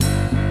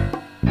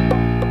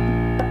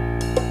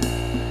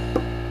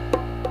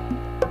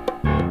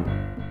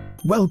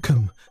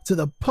Welcome to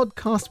the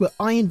podcast where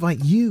I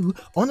invite you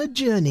on a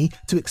journey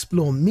to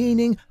explore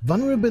meaning,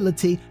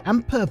 vulnerability,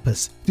 and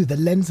purpose through the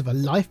lens of a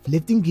life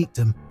lived in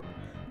geekdom.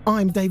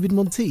 I'm David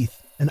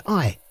Monteith, and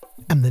I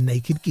am the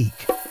Naked Geek.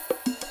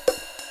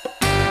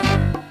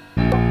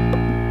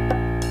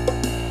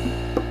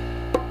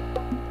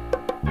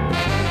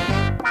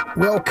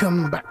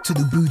 Welcome back to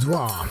the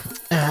boudoir,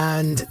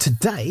 and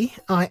today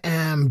I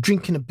am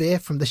drinking a beer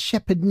from the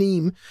Shepherd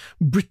Neame,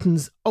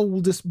 Britain's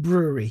oldest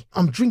brewery.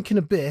 I'm drinking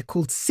a beer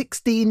called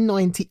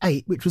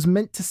 1698, which was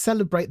meant to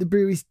celebrate the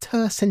brewery's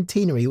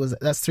tercentenary.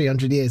 That's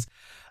 300 years,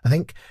 I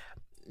think.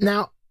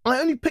 Now, I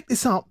only picked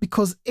this up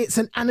because it's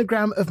an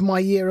anagram of my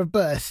year of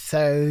birth.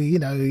 So,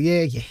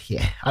 yeah,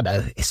 I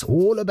know, it's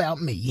all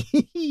about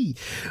me.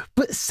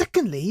 But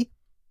secondly,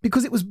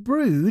 because it was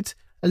brewed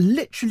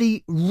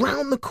literally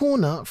round the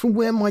corner from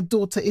where my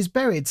daughter is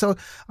buried. So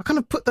I kind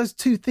of put those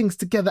two things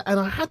together and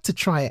I had to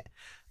try it.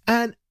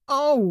 And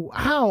oh,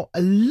 how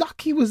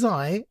lucky was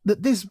I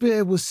that this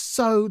beer was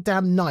so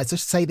damn nice. I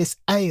should say this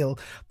ale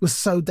was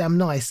so damn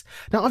nice.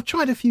 Now, I've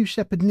tried a few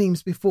Shepherd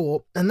Neames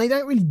before and they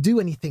don't really do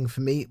anything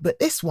for me. But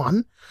this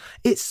one,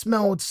 it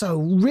smelled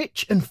so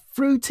rich and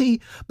fruity,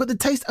 but the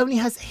taste only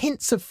has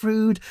hints of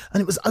fruit,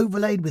 and it was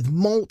overlaid with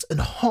malt and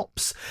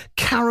hops,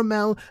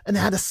 caramel, and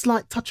it had a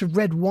slight touch of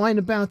red wine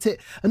about it.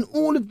 And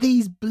all of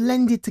these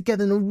blended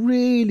together in a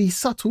really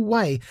subtle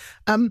way.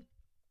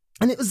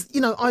 And it was,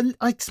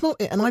 I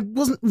smelt it and I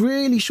wasn't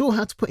really sure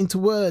how to put into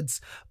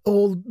words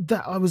all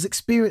that I was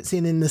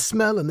experiencing in the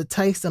smell and the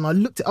taste. And I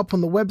looked it up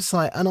on the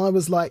website and I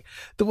was like,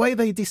 the way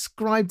they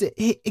described it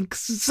hit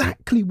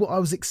exactly what I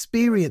was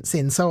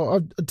experiencing. So I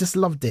just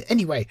loved it.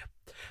 Anyway,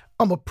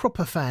 I'm a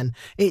proper fan.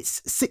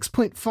 It's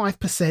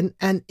 6.5%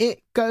 and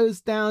it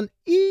goes down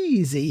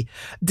easy,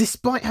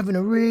 despite having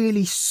a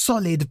really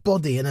solid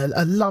body and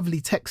a lovely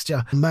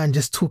texture. Man,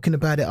 just talking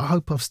about it, I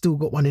hope I've still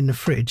got one in the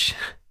fridge.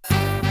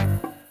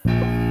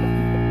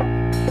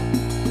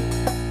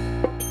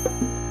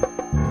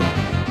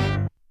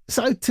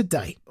 So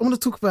today, I want to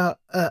talk about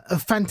a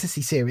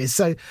fantasy series.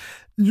 So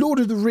Lord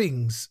of the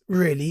Rings,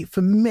 really,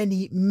 for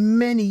many,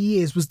 many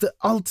years was the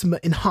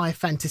ultimate in high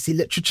fantasy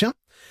literature.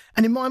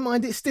 And in my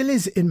mind, it still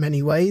is in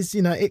many ways.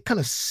 It kind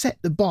of set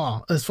the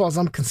bar as far as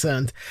I'm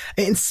concerned.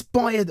 It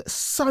inspired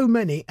so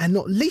many, and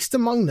not least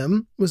among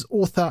them was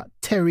author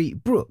Terry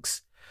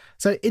Brooks.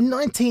 So in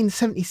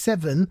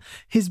 1977,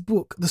 his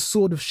book, The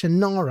Sword of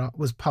Shannara,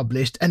 was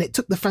published and it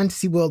took the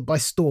fantasy world by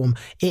storm.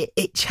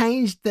 It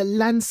changed the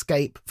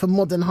landscape for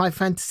modern high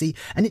fantasy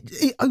and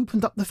it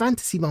opened up the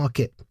fantasy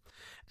market.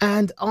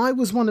 And I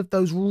was one of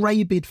those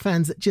rabid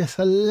fans that just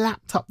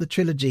lapped up the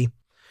trilogy.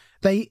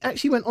 They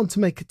actually went on to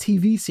make a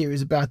TV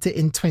series about it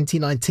in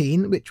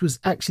 2019, which was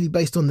actually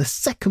based on the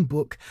second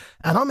book.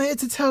 And I'm here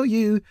to tell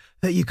you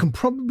that you can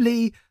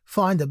probably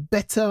find a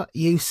better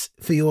use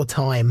for your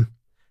time.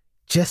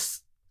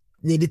 Just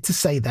needed to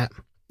say that.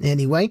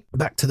 Anyway,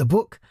 back to the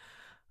book.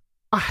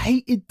 I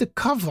hated the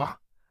cover.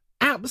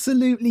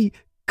 Absolutely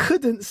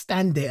couldn't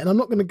stand it. And I'm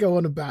not going to go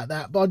on about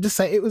that, but I'll just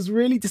say it was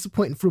really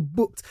disappointing for a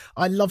book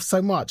I love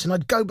so much. And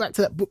I'd go back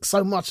to that book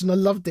so much and I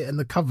loved it. And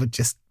the cover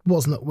just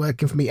was not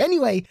working for me.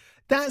 Anyway,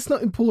 that's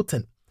not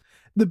important.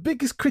 The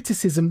biggest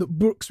criticism that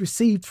Brooks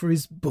received for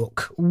his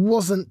book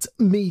wasn't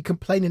me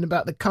complaining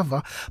about the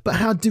cover, but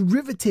how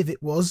derivative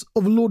it was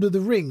of Lord of the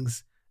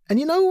Rings. And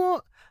you know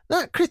what?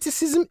 That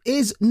criticism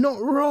is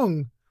not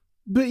wrong.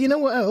 But you know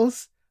what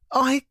else?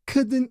 I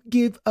couldn't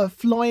give a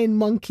flying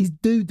monkey's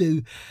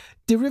doo-doo.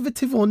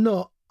 Derivative or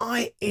not,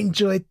 I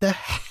enjoyed the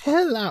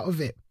hell out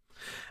of it.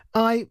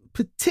 I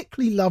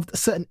particularly loved a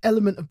certain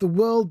element of the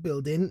world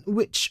building,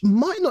 which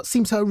might not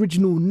seem so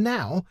original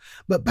now,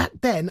 but back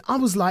then I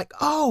was like,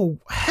 oh,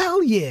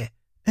 hell yeah.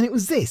 And it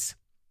was this.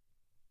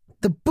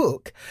 The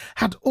book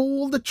had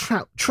all the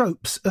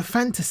tropes of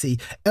fantasy,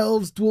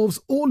 elves, dwarves,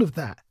 all of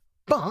that.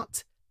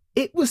 But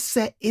it was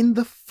set in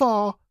the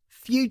far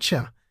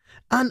future.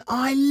 And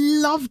I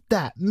loved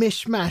that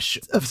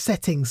mishmash of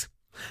settings.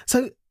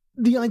 So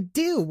the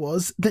idea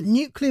was that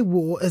nuclear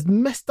war has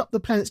messed up the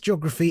planet's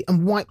geography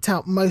and wiped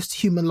out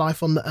most human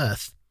life on the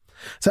Earth.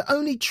 So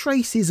only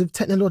traces of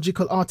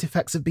technological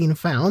artifacts have been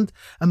found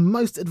and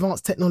most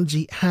advanced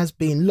technology has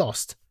been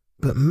lost.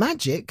 But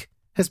magic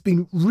has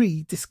been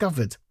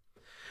rediscovered.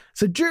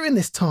 So during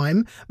this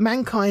time,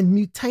 mankind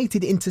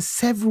mutated into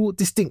several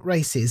distinct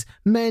races: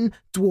 men,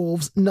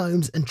 dwarves,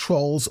 gnomes and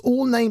trolls,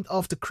 all named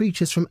after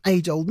creatures from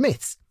age-old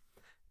myths.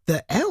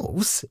 The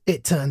elves,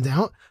 it turned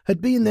out,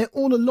 had been there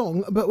all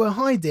along but were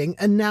hiding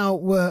and now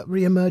were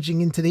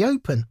re-emerging into the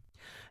open.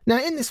 Now,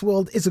 in this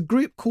world is a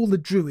group called the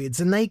Druids,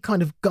 and they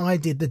kind of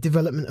guided the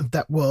development of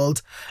that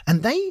world.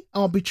 And they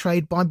are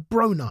betrayed by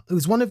Brona,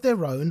 who's one of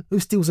their own, who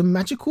steals a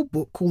magical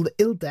book called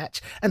the Ildach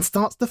and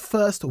starts the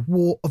first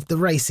war of the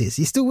races.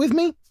 You still with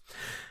me?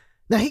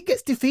 Now, he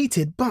gets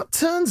defeated, but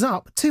turns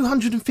up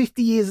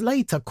 250 years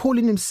later,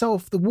 calling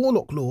himself the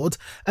Warlock Lord,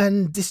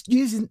 and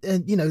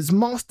has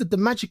mastered the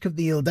magic of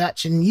the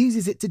Ildach and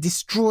uses it to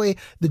destroy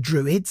the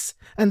Druids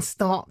and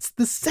starts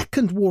the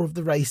second war of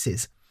the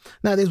races.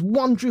 Now, there's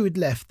one druid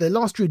left. The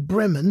last druid,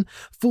 Bremen,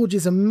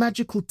 forges a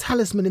magical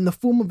talisman in the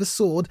form of a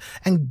sword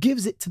and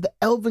gives it to the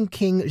elven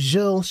king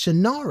Jerl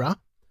Shannara,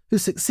 who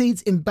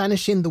succeeds in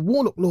banishing the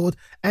Warlock Lord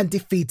and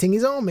defeating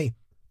his army.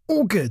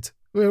 All good.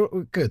 We're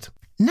good.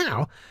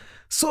 Now,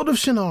 Sword of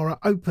Shannara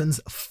opens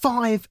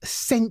 5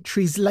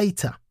 centuries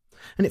later,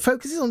 and it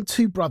focuses on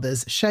 2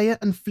 brothers, Shea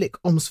and Flick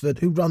Omsford,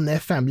 who run their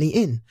family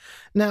inn.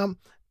 Now,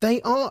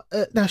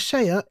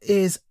 Shea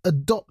is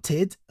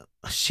adopted.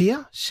 Shea?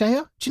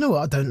 Do you know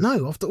what? I don't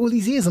know. After all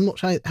these years, I'm not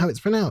sure how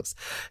it's pronounced.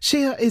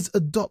 Shea is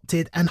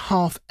adopted and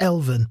half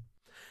elven.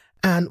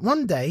 And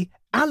one day,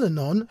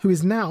 Alanon, who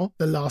is now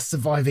the last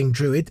surviving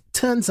druid,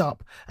 turns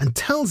up and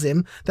tells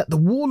him that the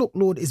Warlock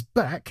Lord is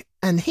back,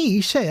 and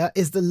he, Shea,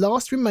 is the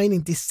last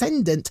remaining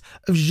descendant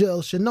of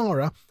Jerl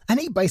Shannara, and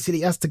he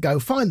basically has to go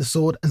find the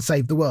sword and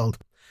save the world.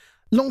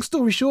 Long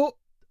story short,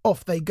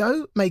 off they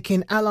go,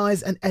 making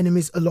allies and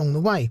enemies along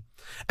the way.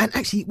 And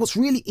actually, what's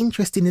really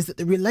interesting is that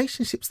the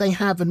relationships they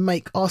have and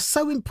make are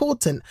so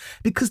important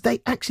because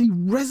they actually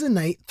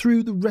resonate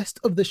through the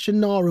rest of the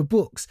Shannara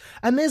books.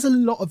 And there's a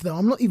lot of them.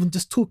 I'm not even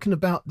just talking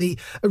about the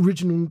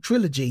original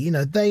trilogy. You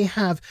know, they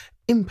have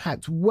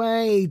impact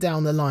way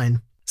down the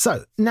line.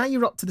 So now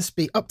you're up to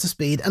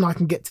speed, and I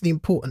can get to the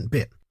important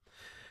bit.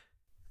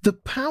 The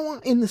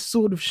power in the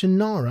Sword of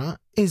Shannara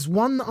is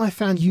one that I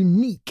found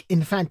unique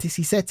in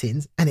fantasy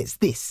settings, and it's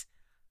this: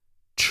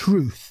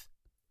 truth.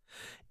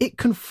 It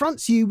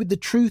confronts you with the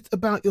truth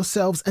about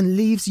yourselves and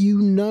leaves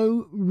you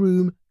no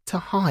room to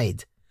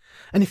hide.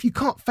 And if you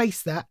can't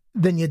face that,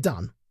 then you're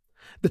done.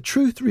 The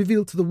truth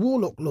revealed to the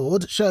Warlock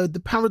Lord showed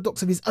the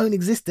paradox of his own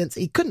existence.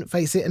 He couldn't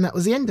face it, and that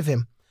was the end of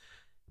him.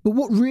 But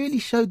what really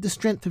showed the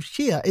strength of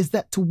Shea is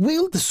that to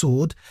wield the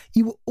sword,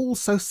 you were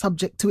also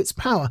subject to its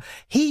power.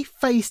 He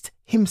faced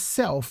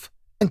himself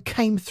and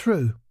came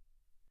through.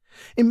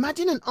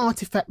 Imagine an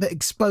artifact that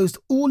exposed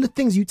all the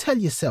things you tell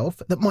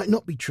yourself that might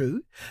not be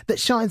true,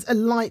 that shines a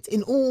light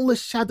in all the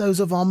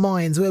shadows of our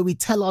minds where we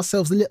tell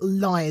ourselves the little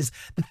lies,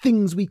 the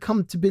things we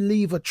come to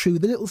believe are true,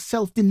 the little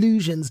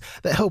self-delusions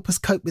that help us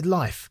cope with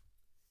life.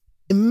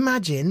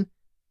 Imagine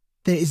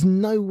there is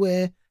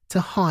nowhere to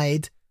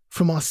hide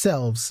from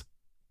ourselves.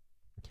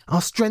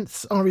 Our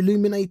strengths are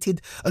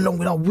illuminated along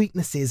with our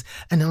weaknesses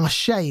and our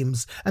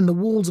shames, and the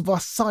walls of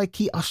our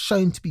psyche are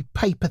shown to be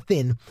paper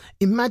thin.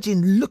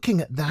 Imagine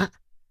looking at that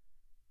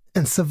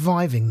and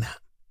surviving that.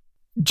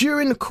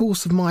 During the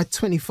course of my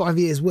 25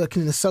 years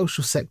working in the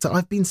social sector,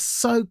 I've been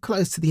so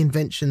close to the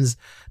inventions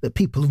that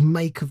people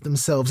make of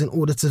themselves in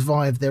order to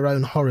survive their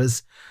own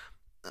horrors.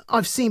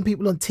 I've seen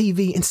people on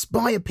TV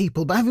inspire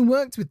people, but having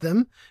worked with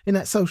them in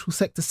that social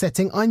sector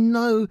setting, I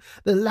know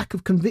the lack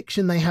of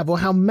conviction they have or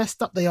how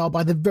messed up they are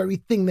by the very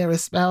thing they're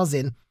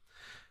espousing.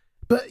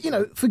 But, you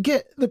know,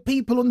 forget the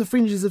people on the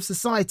fringes of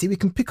society. We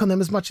can pick on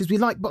them as much as we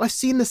like, but I've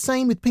seen the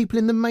same with people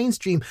in the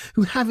mainstream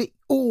who have it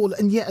all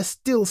and yet are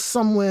still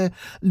somewhere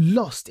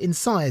lost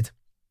inside.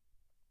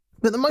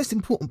 But the most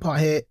important part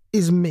here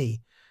is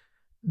me,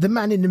 the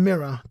man in the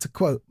mirror, to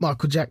quote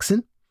Michael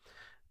Jackson.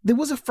 There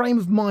was a frame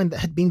of mind that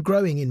had been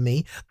growing in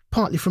me,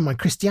 partly from my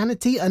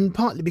Christianity and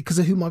partly because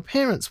of who my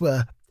parents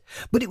were.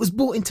 But it was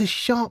brought into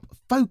sharp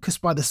focus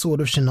by the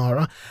Sword of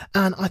Shannara,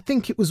 and I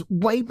think it was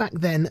way back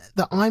then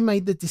that I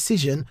made the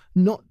decision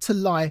not to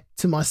lie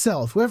to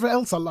myself. Whoever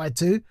else I lied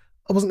to,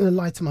 I wasn't going to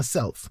lie to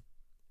myself.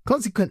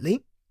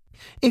 Consequently,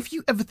 if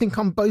you ever think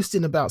I'm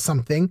boasting about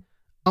something,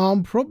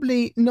 I'm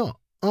probably not.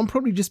 I'm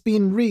probably just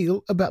being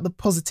real about the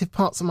positive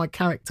parts of my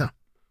character.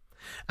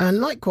 And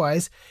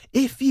likewise,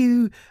 if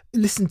you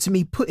listen to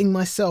me putting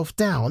myself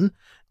down,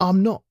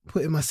 I'm not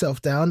putting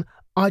myself down.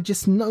 I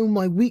just know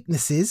my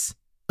weaknesses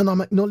and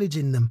I'm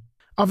acknowledging them.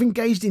 I've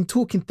engaged in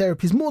talking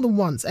therapies more than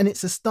once, and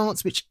it's a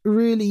stance which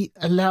really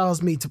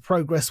allows me to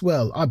progress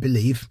well, I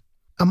believe.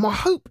 And my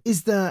hope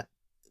is that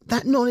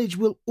that knowledge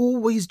will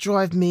always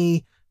drive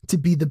me to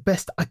be the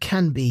best I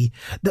can be,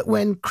 that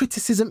when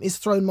criticism is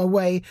thrown my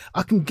way,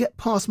 I can get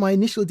past my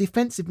initial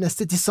defensiveness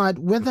to decide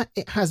whether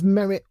it has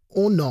merit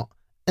or not,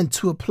 and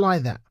to apply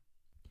that.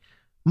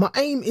 My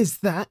aim is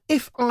that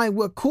if I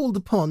were called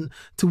upon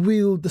to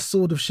wield the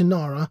Sword of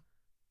Shannara,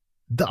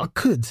 that I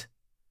could.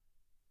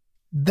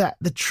 That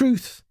the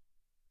truth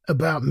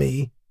about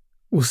me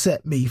will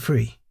set me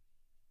free.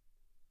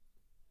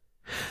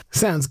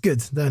 Sounds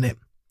good, don't it?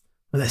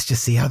 Well, let's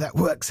just see how that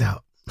works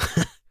out.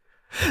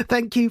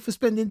 Thank you for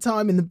spending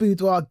time in the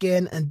boudoir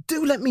again, and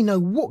do let me know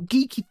what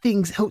geeky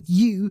things helped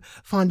you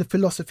find a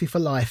philosophy for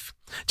life.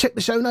 Check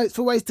the show notes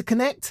for ways to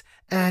connect,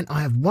 and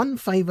I have one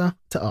favour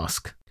to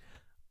ask.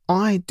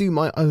 I do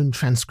my own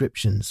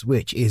transcriptions,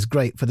 which is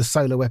great for the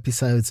solo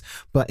episodes,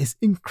 but it's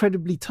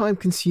incredibly time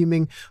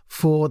consuming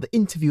for the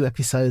interview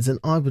episodes, and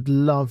I would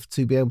love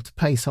to be able to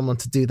pay someone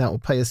to do that or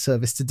pay a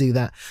service to do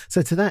that.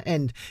 So to that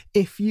end,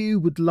 if you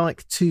would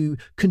like to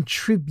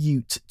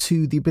contribute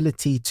to the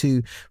ability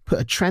to put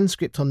a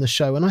transcript on the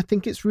show, and I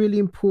think it's really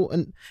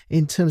important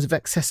in terms of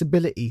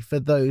accessibility for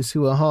those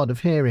who are hard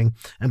of hearing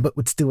but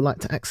would still like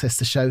to access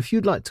the show, if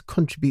you'd like to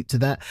contribute to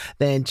that,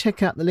 then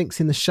check out the links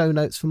in the show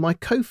notes for my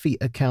Ko-fi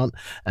account, amount,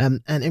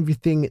 and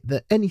anything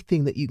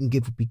that you can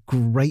give would be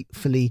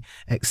gratefully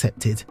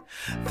accepted.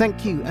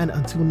 Thank you, and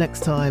until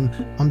next time,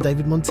 I'm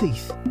David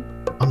Monteith.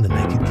 I'm the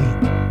Naked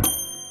Geek.